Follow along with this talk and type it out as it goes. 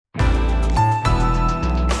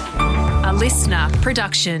listener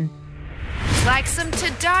production. Like some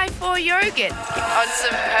to-die-for yogurt on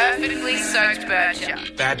some perfectly soaked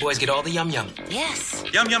bircher. Bad boys get all the yum-yum. Yes.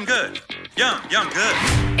 Yum, yum, good. Yum, yum, good.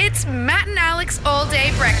 It's Matt and Alex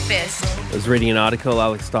all-day breakfast. I was reading an article,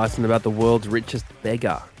 Alex Dyson, about the world's richest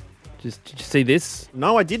beggar. Did you see this?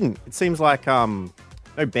 No, I didn't. It seems like no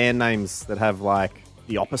band names that have like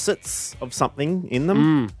the opposites of something in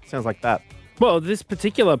them. Sounds like that. Well, this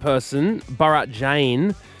particular person, Bharat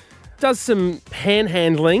Jain, does some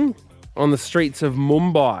panhandling on the streets of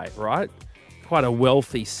Mumbai, right? Quite a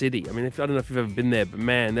wealthy city. I mean, I don't know if you've ever been there, but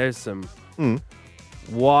man, there's some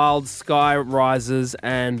wild sky rises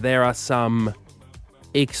and there are some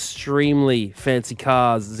extremely fancy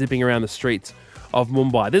cars zipping around the streets of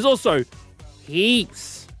Mumbai. There's also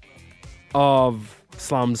heaps of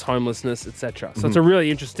slums, homelessness, etc. So it's a really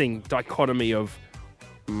interesting dichotomy of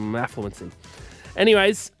affluency.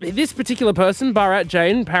 Anyways, this particular person, Bharat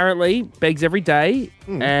Jain, apparently begs every day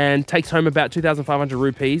and takes home about 2,500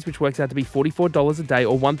 rupees, which works out to be $44 a day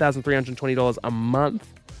or $1,320 a month.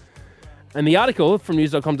 And the article from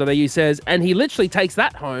news.com.au says, and he literally takes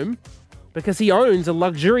that home because he owns a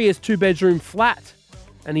luxurious 2-bedroom flat.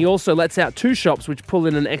 And he also lets out 2 shops, which pull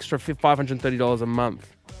in an extra $530 a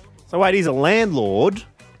month. So wait, he's a landlord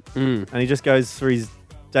and he just goes for his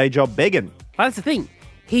day job begging. Well, that's the thing.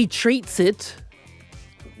 He treats it,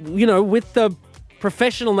 you know, with the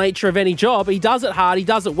professional nature of any job. He does it hard, he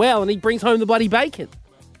does it well, and he brings home the bloody bacon.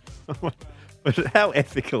 But how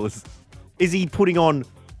ethical is he putting on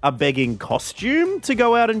a begging costume to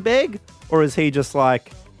go out and beg? Or is he just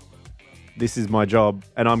like, this is my job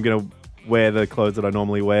and I'm going to wear the clothes that I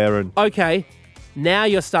normally wear? And Okay, now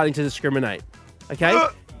you're starting to discriminate. Okay?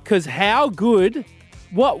 Because how good,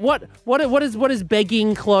 what does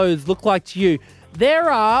begging clothes look like to you?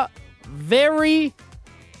 There are very,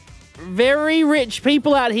 very rich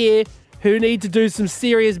people out here who need to do some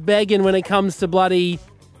serious begging when it comes to bloody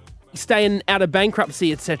staying out of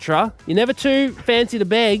bankruptcy, etc. You're never too fancy to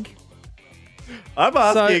beg. I'm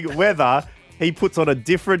asking whether he puts on a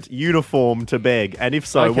different uniform to beg, and if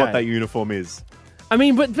so, what that uniform is. I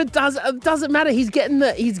mean, but does it matter? He's getting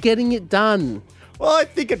it done. Well, I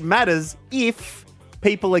think it matters if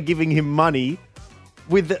people are giving him money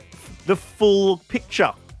with the full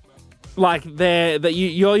picture. Like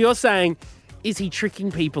you're saying, is he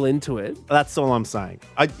tricking people into it? That's all I'm saying.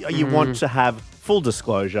 You want to have full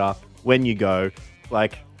disclosure when you go,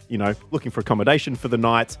 like, you know, looking for accommodation for the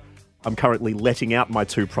night. I'm currently letting out my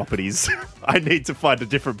 2 properties. I need to find a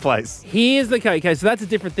different place. Here's the okay, so that's a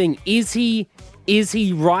different thing. Is he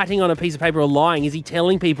writing on a piece of paper or lying? Is he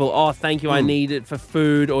telling people, oh, thank you, I need it for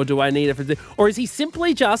food, or do I need it for... Or is he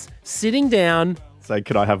simply just sitting down... Say,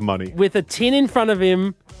 could I have money? ...with a tin in front of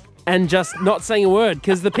him and just not saying a word?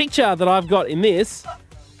 Because the picture that I've got in this,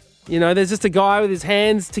 you know, there's just a guy with his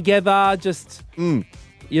hands together, just...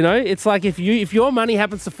 You know, it's like if your money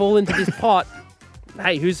happens to fall into this pot...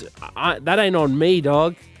 Hey, that ain't on me,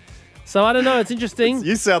 dog. So I don't know. It's interesting.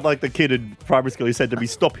 You sound like the kid in primary school who said to me,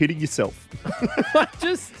 "Stop hitting yourself."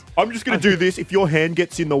 I'm just going to do this. If your hand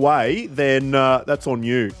gets in the way, then that's on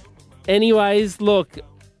you. Anyways, look,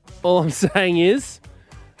 all I'm saying is,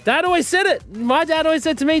 Dad always said it. My dad always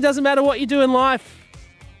said to me, doesn't matter what you do in life,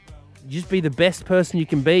 you just be the best person you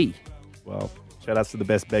can be. Well, shout outs to the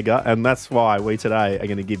best beggar, and that's why we today are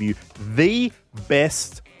going to give you the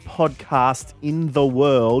best podcast in the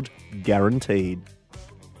world, guaranteed.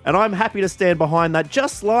 And I'm happy to stand behind that,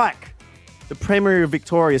 just like the Premier of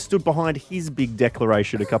Victoria stood behind his big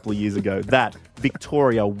declaration a couple of years ago that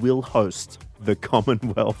Victoria will host the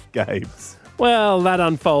Commonwealth Games. Well, that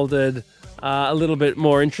unfolded a little bit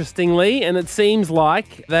more interestingly, and it seems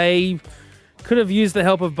like they could have used the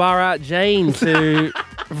help of Bharat Jain to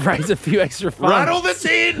raise a few extra funds. Rattle the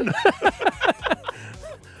tin!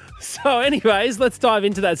 So anyways, let's dive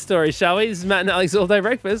into that story, shall we? This is Matt and Alex All Day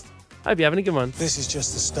Breakfast. Hope you're having a good one. This is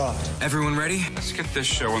just the start. Everyone ready? Let's get this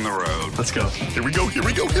show on the road. Let's go. Here we go, here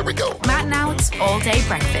we go, here we go. Matt and Alex all-day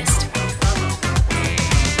breakfast.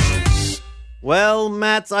 Well,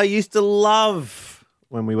 Matt, I used to love,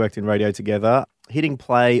 when we worked in radio together, hitting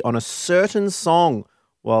play on a certain song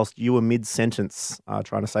whilst you were mid-sentence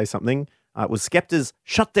trying to say something. It was Skepta's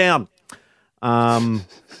Shut Down.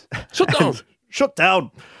 Shut down! Shut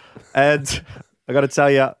down! And I got to tell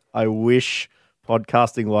you, I wish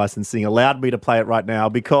podcasting licensing allowed me to play it right now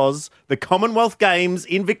because the Commonwealth Games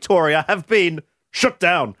in Victoria have been shut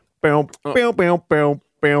down. Oh,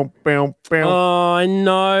 I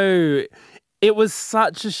know. It was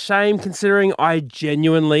such a shame considering I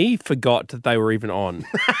genuinely forgot that they were even on.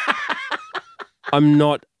 I'm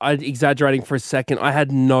not exaggerating for a second. I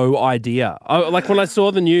had no idea. Like when I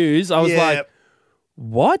saw the news, I was like,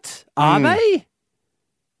 what? Are they?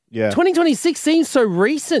 Yeah. 2026 seems so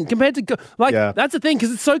recent compared to, that's the thing,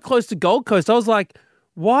 because it's so close to Gold Coast. I was like,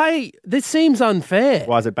 why? This seems unfair.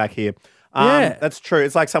 Why is it back here? Yeah. That's true.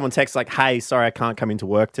 It's like someone texts like, hey, sorry, I can't come into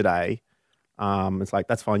work today. It's like,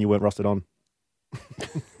 that's fine. You weren't rostered on.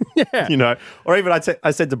 Yeah. You know, or even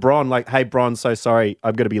I said to Bron, like, hey, Bron, so sorry.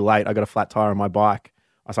 I'm going to be late. I got a flat tire on my bike.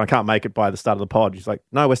 I said, I can't make it by the start of the pod. She's like,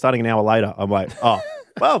 no, we're starting an hour later. I'm like, oh,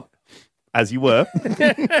 well, as you were.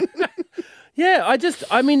 Yeah,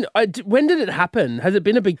 when did it happen? Has it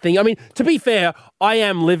been a big thing? I mean, to be fair, I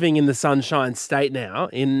am living in the Sunshine State now,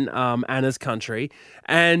 in Anna's country,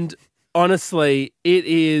 and honestly, it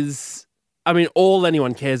is, all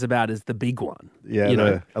anyone cares about is the big one. Yeah,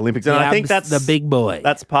 the Olympics. And I think that's the big boy.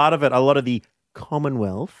 That's part of it. A lot of the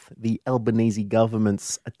Commonwealth, the Albanese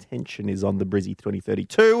government's attention is on the Brizzy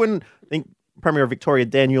 2032, and I think Premier of Victoria,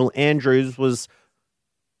 Daniel Andrews, was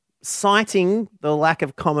citing the lack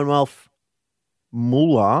of Commonwealth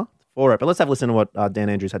moolah for it. But let's have a listen to what Dan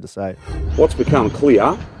Andrews had to say. What's become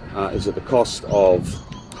clear is that the cost of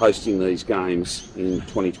hosting these games in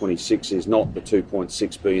 2026 is not the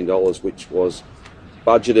 $2.6 billion which was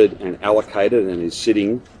budgeted and allocated and is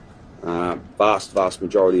sitting, vast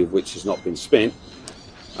majority of which has not been spent.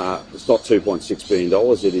 It's not $2.6 billion.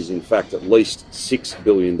 It is in fact at least $6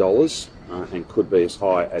 billion and could be as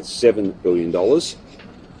high as $7 billion.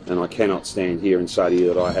 And I cannot stand here and say to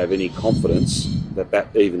you that I have any confidence that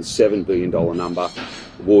even $7 billion number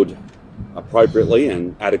would appropriately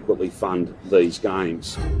and adequately fund these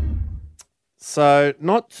games. So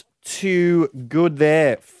not too good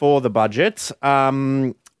there for the budget. A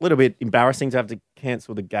little bit embarrassing to have to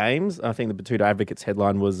cancel the games. I think the Batuta Advocates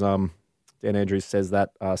headline was Dan Andrews says that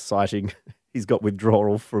citing he's got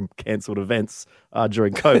withdrawal from cancelled events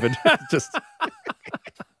during COVID. Just...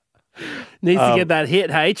 Needs to get that hit,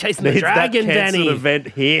 hey? Chasing the dragon, that Danny. Event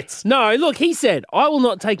hit. No, look, he said, I will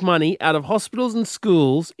not take money out of hospitals and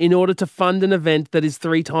schools in order to fund an event that is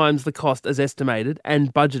 3 times the cost as estimated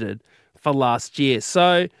and budgeted for last year.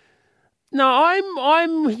 So, no,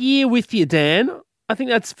 I'm here with you, Dan. I think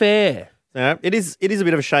that's fair. Yeah, it is a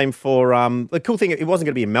bit of a shame for the cool thing. It wasn't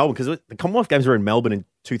going to be in Melbourne because the Commonwealth Games were in Melbourne in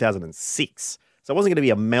 2006, so it wasn't going to be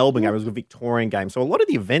a Melbourne game. It was a Victorian game. So a lot of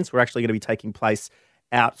the events were actually going to be taking place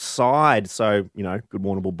outside. So good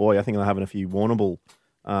Warrnambool boy. I think they're having a few Warrnambool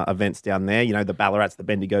events down there. The Ballarats, the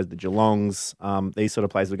Bendigos, the Geelongs. These sort of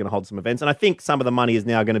places are going to hold some events, and I think some of the money is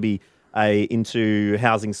now going to be into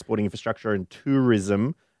housing, sporting infrastructure, and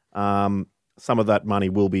tourism. Some of that money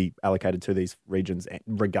will be allocated to these regions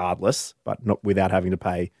regardless, but not without having to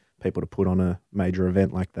pay people to put on a major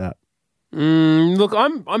event like that. Look,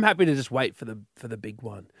 I'm happy to just wait for the big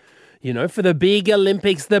one. For the big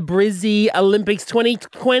Olympics, the Brizzy Olympics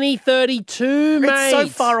 2032, mate. It's so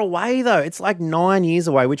far away, though. It's like 9 years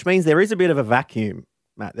away, which means there is a bit of a vacuum,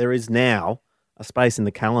 Matt. There is now a space in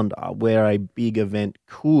the calendar where a big event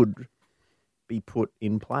could be put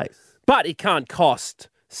in place. But it can't cost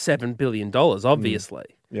 $7 billion, obviously.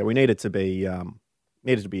 Yeah, we need it to be a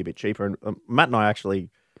bit cheaper. And Matt and I actually,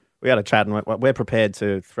 we had a chat, and we're prepared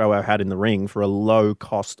to throw our hat in the ring for a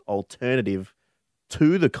low-cost alternative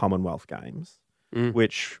to the Commonwealth Games,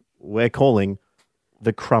 which we're calling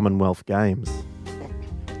the Crummonwealth Games.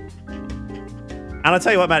 And I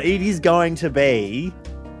tell you what, Matt, it is going to be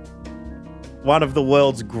one of the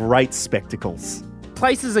world's great spectacles.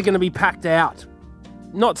 Places are going to be packed out.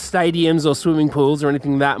 Not stadiums or swimming pools or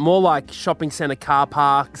anything like that. More like shopping centre car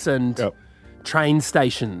parks and train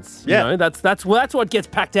stations. Yeah. That's what gets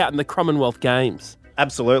packed out in the Crummonwealth Games.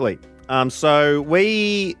 Absolutely. So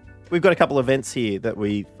we've got a couple of events here that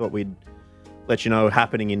we thought we'd let you know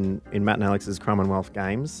happening in Matt and Alex's Crummonwealth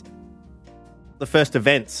Games. The first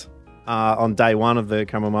event on day one of the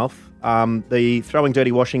Commonwealth, the throwing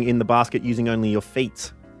dirty washing in the basket using only your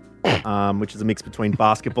feet, which is a mix between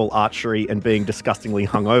basketball, archery, and being disgustingly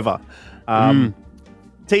hungover.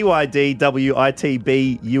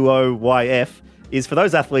 TYDWITBUOYF is for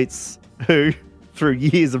those athletes who, through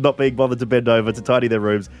years of not being bothered to bend over to tidy their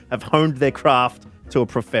rooms, have honed their craft to a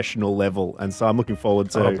professional level. And so I'm looking forward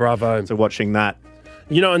to watching that.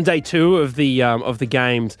 On day 2 of the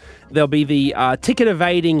games, there'll be the ticket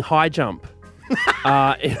evading high jump,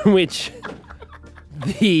 in which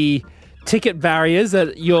the ticket barriers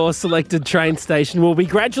at your selected train station will be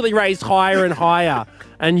gradually raised higher and higher,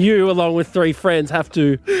 and you, along with 3 friends, have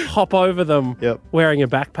to hop over them wearing a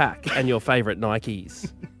backpack and your favourite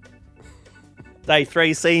Nikes. Day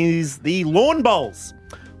 3 sees the lawn bowls.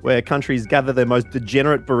 where countries gather their most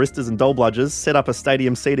degenerate baristas and doll bludgers, set up a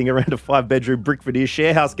stadium seating around a 5-bedroom brick veneer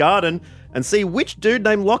sharehouse garden, and see which dude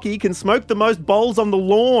named Lockie can smoke the most bowls on the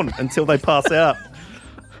lawn until they pass out.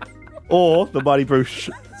 Or the Mighty Bruce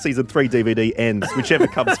Season 3 DVD ends, whichever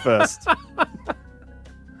comes first.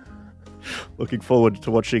 Looking forward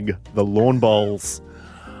to watching the lawn bowls.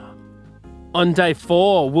 On day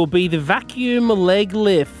 4 will be the vacuum leg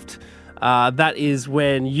lift. That is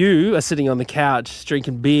when you are sitting on the couch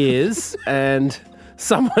drinking beers and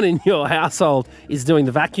someone in your household is doing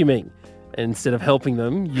the vacuuming. Instead of helping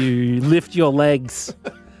them, you lift your legs.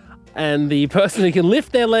 And the person who can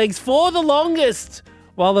lift their legs for the longest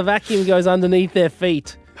while the vacuum goes underneath their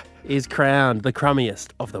feet is crowned the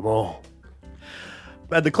crummiest of them all.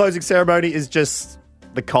 And the closing ceremony is just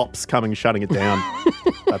the cops coming, shutting it down.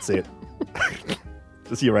 That's it.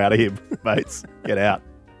 Just you're out of here, mates. Get out.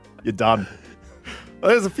 You're done.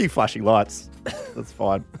 Well, there's a few flashing lights. That's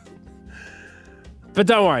fine. But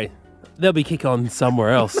don't worry, there'll be kick on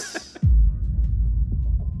somewhere else.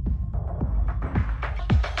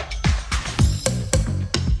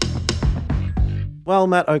 Well,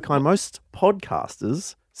 Matt Okine, most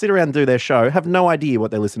podcasters sit around and do their show, have no idea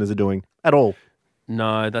what their listeners are doing at all.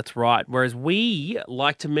 No, that's right. Whereas we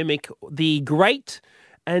like to mimic the great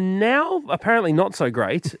and now apparently not so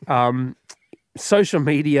great social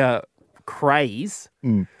media craze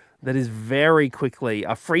that is very quickly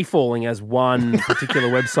free-falling, as one particular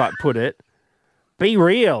website put it. Be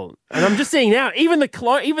Real. And I'm just seeing now, even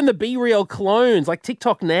the Be Real clones, like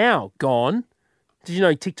TikTok Now, gone. Did you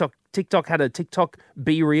know TikTok had a TikTok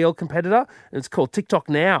Be Real competitor? And it's called TikTok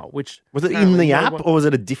Now, which... Was it in the app or was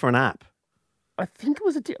it a different app? I think it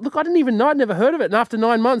was look, I didn't even know. I'd never heard of it. And after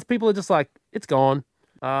 9 months, people are just like, it's gone.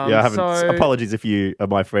 I haven't. Apologies if you are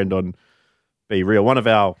my friend on Be Real. One of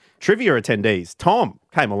our trivia attendees, Tom,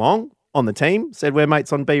 came along on the team, said we're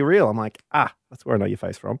mates on Be Real. I'm like, that's where I know your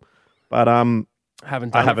face from. But I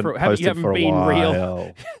haven't posted for a while.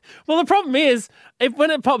 Real. Well, the problem is, when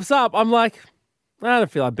it pops up, I'm like, I don't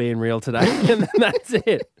feel like being real today. And then that's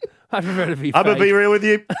it. I prefer to be fake. I'm going to be real with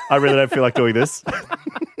you. I really don't feel like doing this.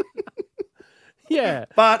 Yeah.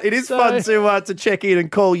 But it is fun to check in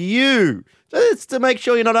and call you. It's to make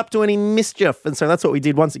sure you're not up to any mischief. And so that's what we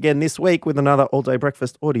did once again this week with another All Day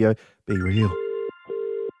Breakfast audio. Be Real.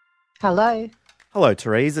 Hello. Hello,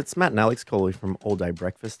 Therese. It's Matt and Alex calling from All Day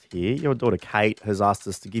Breakfast here. Your daughter Kate has asked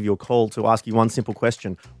us to give you a call to ask you one simple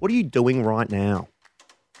question. What are you doing right now?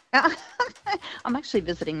 I'm actually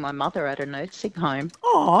visiting my mother at a nursing home.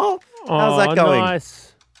 Oh, how's that going?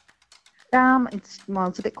 Nice. It's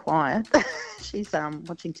a bit quiet. She's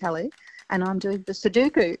watching telly, and I'm doing the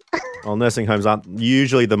Sudoku. Well, nursing homes aren't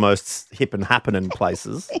usually the most hip and happening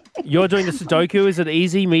places. You're doing the Sudoku. Is it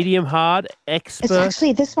easy, medium, hard, expert? It's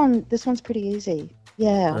actually this one's pretty easy.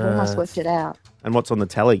 Yeah, I've almost worked it out. And what's on the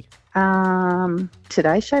telly?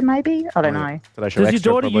 Today Show maybe. I don't know. Today Show Does Extra, your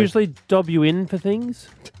daughter probably. usually dob you in for things?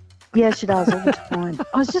 Yeah, she does all the time.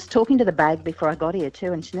 I was just talking to the bag before I got here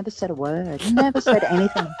too, and she never said a word. Never said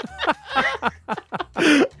anything.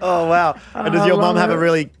 Oh, wow. And does your mum have a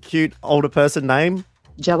really cute older person name?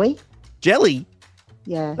 Joey? Jelly?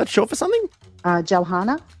 Yeah. That's short for something?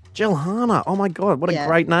 Johanna? Jelhana. Oh, my God. What a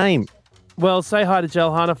great name. Well, say hi to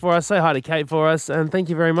Jelhana for us. Say hi to Kate for us. And thank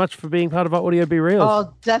you very much for being part of our Audio Be Real.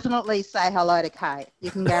 Oh, definitely say hello to Kate.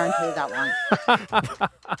 You can guarantee that one.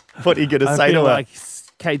 What are you going to say I to feel her? like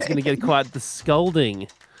Kate's going to get quite the scolding.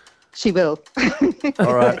 She will.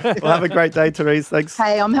 All right. Well, have a great day, Therese. Thanks.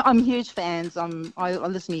 Hey, I'm huge fans. I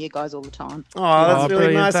listen to you guys all the time. Oh, that's really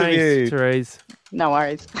brilliant. nice Thanks, of you. Therese. No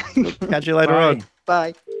worries. Catch you later Bye. on.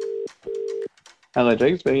 Bye. Hello,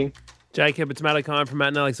 Jake speaking. Jacob, it's Matt Okine from Matt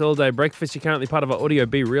and Alex All Day Breakfast. You're currently part of our Audio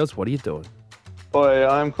Be Reals. What are you doing? Boy,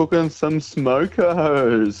 I'm cooking some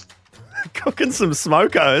smokers. Cooking some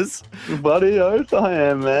smokers. Bloody oath I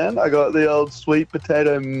am, man. I got the old sweet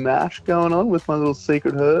potato mash going on with my little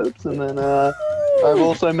secret herbs. And then I've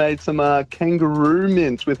also made some kangaroo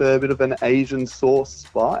mince with a bit of an Asian sauce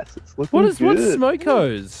spice. It's looking What's good.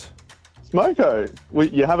 Smokos?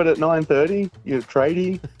 Smoko. You have it at 9:30. You're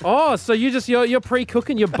tradie. Oh, so you're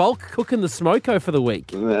pre-cooking, you're bulk cooking the smoko for the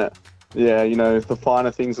week. Yeah, you know, the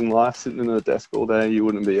finer things in life, sitting in a desk all day, you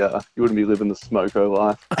wouldn't be living the smoko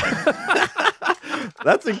life.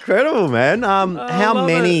 That's incredible, man. How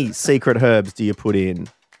many secret herbs do you put in?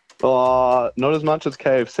 Not as much as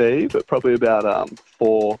KFC, but probably about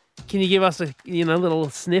 4. Can you give us a little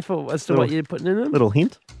sniff as to what you're putting in them? Little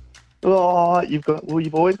hint?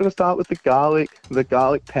 You've always got to start with the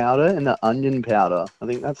garlic powder and the onion powder. I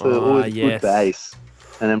think that's always yes. good base.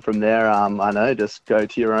 And then from there, I know, just go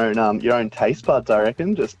to your own taste buds, I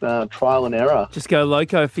reckon. Just trial and error. Just go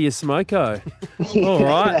loco for your smoko. All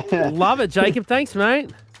right. Love it, Jacob. Thanks,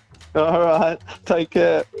 mate. All right. Take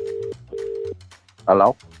care.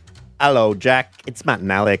 Hello? Hello, Jack. It's Matt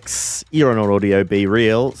and Alex. You're on Audio Be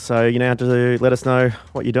Real, so you now have to let us know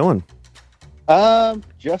what you're doing.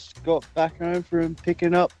 Just got back home from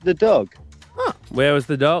picking up the dog. Where was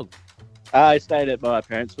the dog? I stayed at my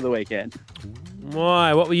parents for the weekend.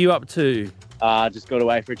 Why? What were you up to? Just got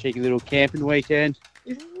away for a cheeky little camping weekend.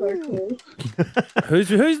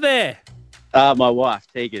 Who's there? My wife,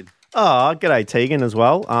 Tegan. Oh, g'day, Tegan, as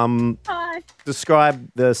well. Hi. Describe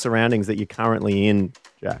the surroundings that you're currently in,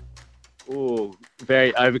 Jack. Ooh,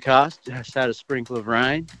 very overcast. Just had a sprinkle of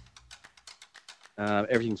rain.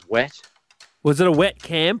 Everything's wet. Was it a wet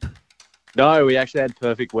camp? No, we actually had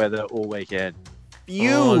perfect weather all weekend.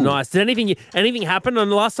 Oh, nice. Did anything happen? And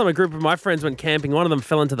the last time a group of my friends went camping, one of them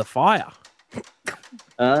fell into the fire.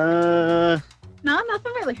 No,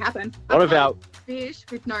 nothing really happened. What about fish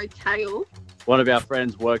with no tail? one of our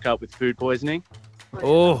friends woke up with food poisoning?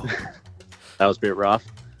 Oh. That was a bit rough.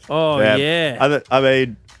 Oh, yeah. I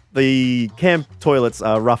mean, the camp toilets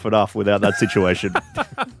are rough enough without that situation.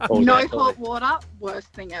 No hot water, worst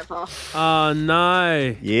thing ever. Oh,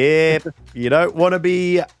 no. Yeah, you don't want to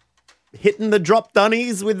be hitting the drop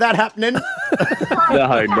dunnies with that happening.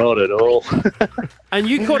 No, not at all. And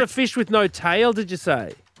you caught a fish with no tail, did you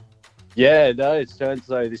say? Yeah, no, it turns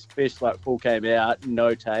so this fish full came out,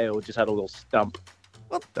 no tail, just had a little stump.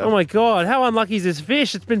 Oh my God, how unlucky is this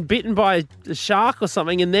fish? It's been bitten by a shark or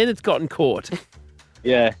something and then it's gotten caught.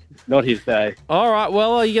 Yeah, not his day. All right,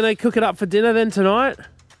 well, are you going to cook it up for dinner then tonight?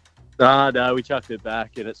 No, we chucked it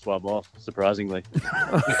back and it swam off, surprisingly.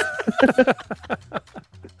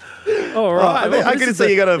 All right. I could see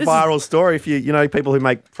you got a viral story if you know people who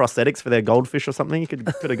make prosthetics for their goldfish or something. You could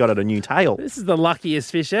have got it a new tail. This is the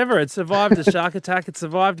luckiest fish ever. It survived a shark attack. It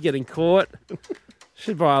survived getting caught.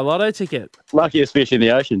 Should buy a lotto ticket. Luckiest fish in the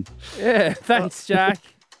ocean. Yeah, thanks, Jack.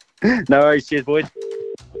 No worries, cheers, boys.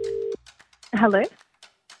 Hello?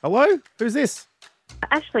 Hello? Who's this?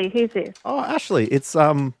 Ashley, who's this? Oh, Ashley, it's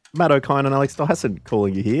Matt O'Kine and Alex Dyson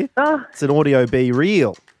calling you here. Oh. It's an Audio Be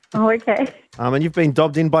Real. Oh, okay. And you've been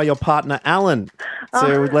dobbed in by your partner, Alan.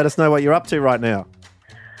 So let us know what you're up to right now.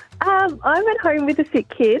 I'm at home with a sick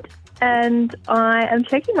kid and I am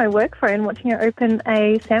checking my work phone, watching her open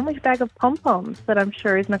a sandwich bag of pom-poms that I'm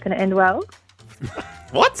sure is not going to end well.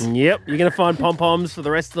 What? Yep, you're going to find pom-poms for the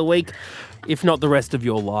rest of the week, if not the rest of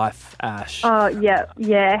your life, Ash. Oh,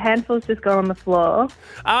 yeah. Handfuls just gone on the floor.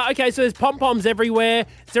 Okay, so there's pom-poms everywhere.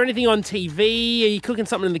 Is there anything on TV? Are you cooking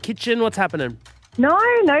something in the kitchen? What's happening? No,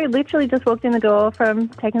 literally just walked in the door from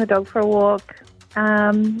taking the dog for a walk.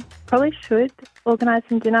 Probably should organise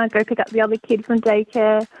some dinner, go pick up the other kid from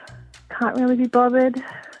daycare. Can't really be bothered.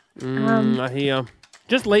 I hear.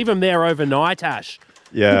 Just leave them there overnight, Ash.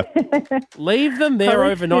 Yeah. Leave them there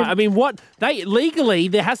overnight. I mean, legally,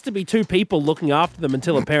 there has to be two people looking after them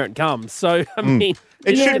until a parent comes. So, I mean,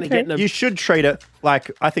 you should treat it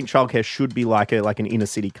like, I think childcare should be like an inner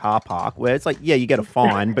city car park where it's like, yeah, you get a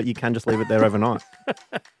fine, but you can just leave it there overnight.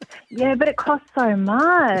 Yeah, but it costs so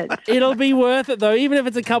much. It'll be worth it, though, even if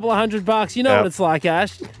it's a couple of $100. You know what it's like,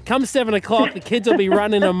 Ash. Come 7 o'clock, the kids will be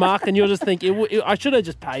running amok, and you'll just think, I should have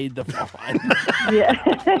just paid the fine. Yeah.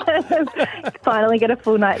 Finally get a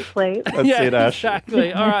full night's sleep. That's it, Ash.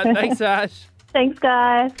 Exactly. All right, thanks, Ash. Thanks,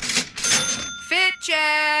 guys. Fit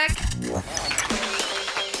check.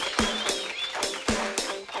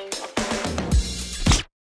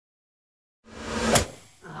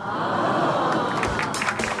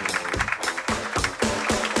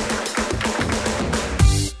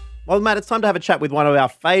 Well, Matt, it's time to have a chat with one of our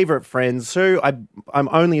favourite friends who I'm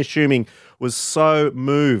only assuming was so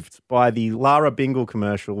moved by the Lara Bingle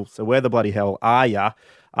commercial, So Where the Bloody Hell Are Ya?,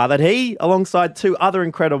 that he, alongside two other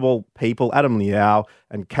incredible people, Adam Liao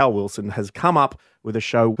and Cal Wilson, has come up with a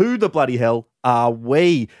show, Who the Bloody Hell Are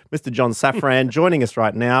We? Mr. John Safran joining us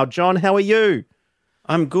right now. John, how are you?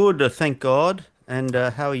 I'm good, thank God. And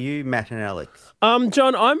how are you, Matt and Alex?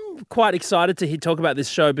 John, I'm quite excited to talk about this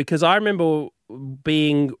show because I remember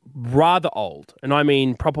being rather old, and I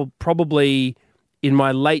mean probably in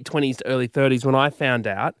my late 20s to early 30s when I found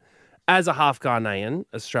out, as a half Ghanaian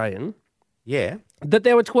Australian, that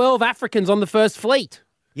there were 12 Africans on the first fleet.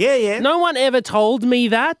 Yeah. No one ever told me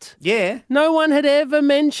that. Yeah. No one had ever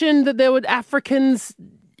mentioned that there were Africans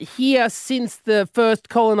here since the first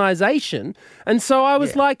colonisation. And so I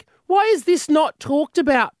was like, why is this not talked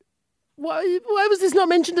about? Why was this not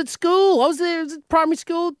mentioned at school? I was there primary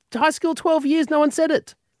school, high school, 12 years, no one said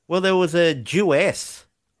it. Well, there was a Jewess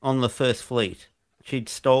on the first fleet. she'd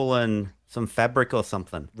stolen some fabric or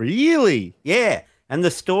something. Really? Yeah. And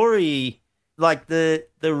the story, like the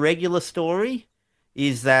regular story,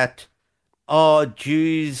 is that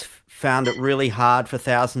Jews found it really hard for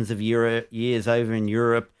thousands of years over in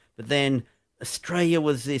Europe, but then Australia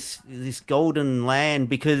was this golden land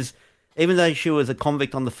because even though she was a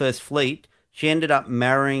convict on the First Fleet, she ended up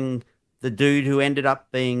marrying the dude who ended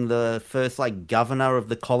up being the first like governor of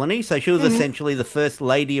the colony. So she was essentially the first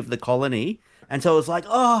lady of the colony. And so it was like,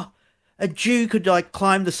 a Jew could like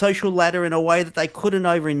climb the social ladder in a way that they couldn't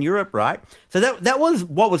over in Europe, right? So that was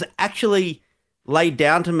what was actually laid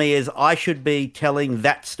down to me as I should be telling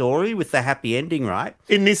that story with the happy ending, right?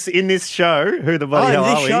 In this show, Who the Bloody Hell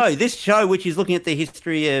Are We? This show, which is looking at the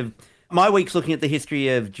history of, my week's looking at the history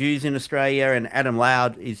of Jews in Australia, and Adam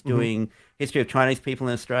Loud is doing history of Chinese people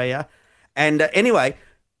in Australia. And anyway,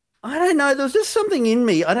 I don't know, there was just something in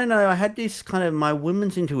me. I don't know, I had this kind of, my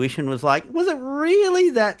woman's intuition was like, was it really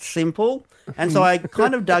that simple? And so I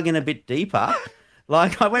kind of dug in a bit deeper.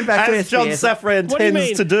 Like I went back to SBS. As John Safran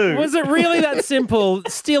tends to do. Was it really that simple?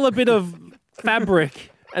 Steal a bit of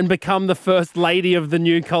fabric and become the first lady of the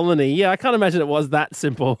new colony? Yeah, I can't imagine it was that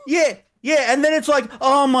simple. Yeah, and then it's like,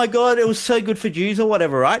 oh my God, it was so good for Jews or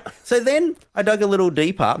whatever, right? So then I dug a little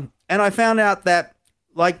deeper and I found out that,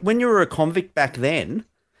 like, when you were a convict back then,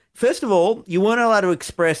 first of all, you weren't allowed to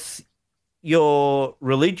express your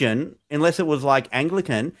religion unless it was like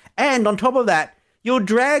Anglican. And on top of that, you're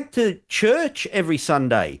dragged to church every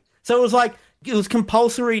Sunday. So it was like, it was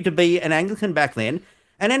compulsory to be an Anglican back then.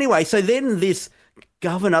 And anyway, so then this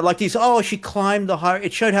governor, like this, she climbed the high,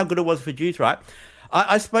 it showed how good it was for Jews, right?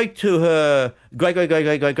 I spoke to her great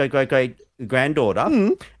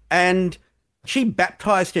granddaughter and she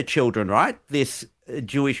baptized her children, right? This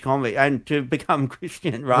Jewish convict, and to become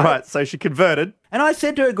Christian, right? Right, so she converted. And I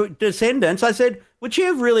said to her descendants, I said, would she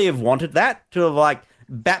have really have wanted that, to have like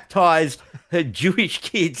baptized her Jewish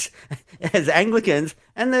kids as Anglicans?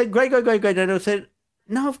 And the great-great-great-granddaughter said,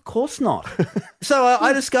 no, of course not. So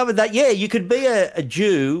I discovered that, yeah, you could be a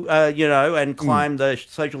Jew, and climb the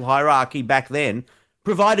social hierarchy back then,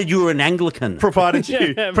 provided you were an Anglican. Provided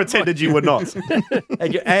you pretended you were not.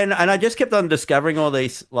 and I just kept on discovering all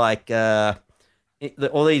these, like,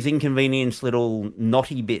 all these inconvenienced little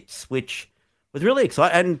knotty bits, which was really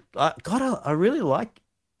exciting. And I really like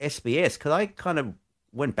SBS because I kind of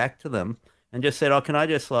went back to them and just said, can I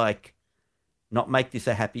just like not make this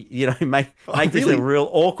a happy, make this a real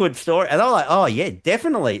awkward story? And they were like, oh yeah,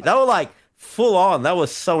 definitely. They were like full on. They were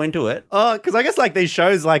so into it. Because I guess like these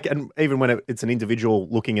shows, like, and even when it's an individual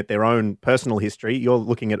looking at their own personal history, you're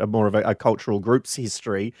looking at more of a cultural group's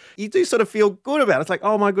history. You do sort of feel good about it. It's like,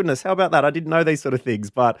 oh my goodness, how about that? I didn't know these sort of things.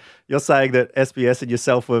 But you're saying that SBS and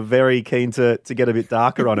yourself were very keen to get a bit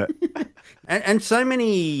darker on it. and so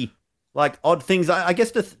many like odd things. I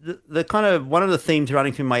guess the kind of one of the themes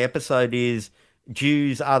running through my episode is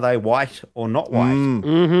Jews, are they white or not white?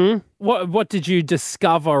 Mm-hmm. What did you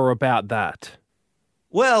discover about that?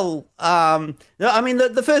 Well, I mean,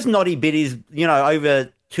 the first naughty bit is,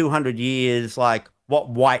 over 200 years, like what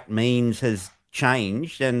white means has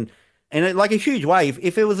changed, and like a huge way.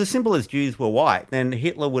 If it was as simple as Jews were white, then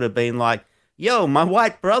Hitler would have been like, yo, my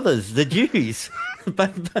white brothers, the Jews.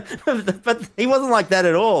 but he wasn't like that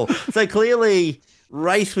at all. So clearly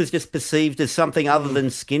race was just perceived as something other than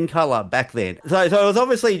skin color back then. So it was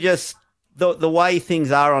obviously just the way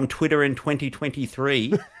things are on Twitter in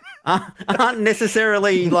 2023 aren't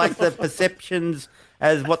necessarily like the perceptions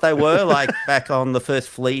as what they were like back on the First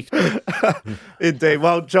Fleet. Indeed.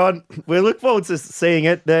 Well, John, we look forward to seeing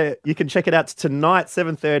it. You can check it out tonight,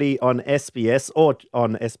 7:30 on SBS or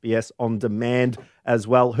on SBS On Demand as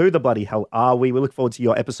well. Who the Bloody Hell Are We? We look forward to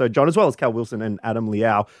your episode, John, as well as Cal Wilson and Adam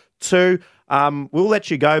Liao too. We'll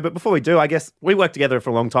let you go, but before we do, I guess we worked together for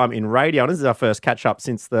a long time in radio, and this is our first catch-up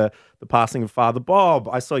since the passing of Father Bob.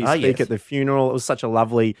 I saw you speak at the funeral. It was such a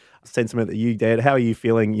lovely sentiment that you did. How are you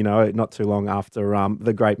feeling, not too long after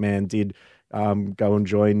the great man did go and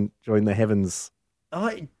join the heavens?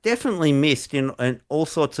 I definitely missed in all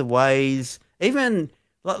sorts of ways. Even,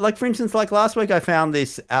 like for instance, like last week I found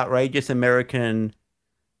this outrageous American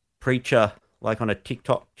preacher like on a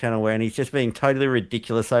TikTok channel and he's just being totally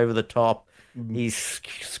ridiculous over the top. He's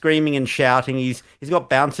screaming and shouting. He's got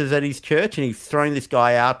bouncers at his church and he's throwing this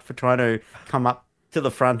guy out for trying to come up to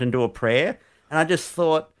the front and do a prayer. And I just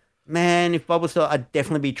thought, man, if Bob was still, I'd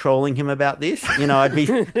definitely be trolling him about this.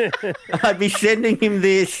 I'd be sending him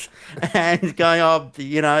this and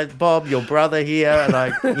going, Bob, your brother here. And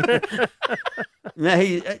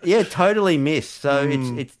totally missed. So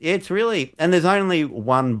it's really, and there's only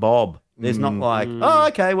one Bob. There's not like,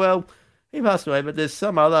 okay, well, he passed away, but there's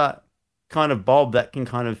some other kind of bob that can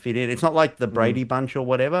kind of fit in. It's not like the Brady Bunch or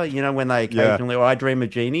whatever, you know, when they occasionally, or I Dream of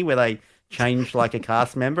Jeannie, where they change like a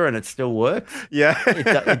cast member and it still works. Yeah.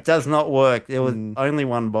 It does not work. There was only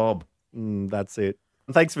one bob. That's it.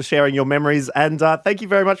 Thanks for sharing your memories, and thank you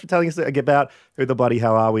very much for telling us about Who the Bloody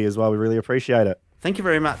Hell Are We as well. We really appreciate it. Thank you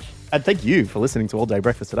very much. And thank you for listening to All Day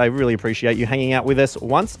Breakfast today. We really appreciate you hanging out with us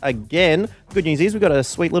once again. Good news is we've got a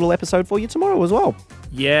sweet little episode for you tomorrow as well.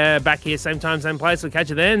 Yeah, back here, same time, same place. We'll catch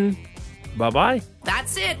you then. Bye-bye.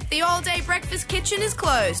 That's it. The All Day Breakfast kitchen is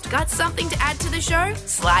closed. Got something to add to the show?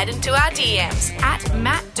 Slide into our DMs at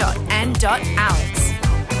matt.and.alex.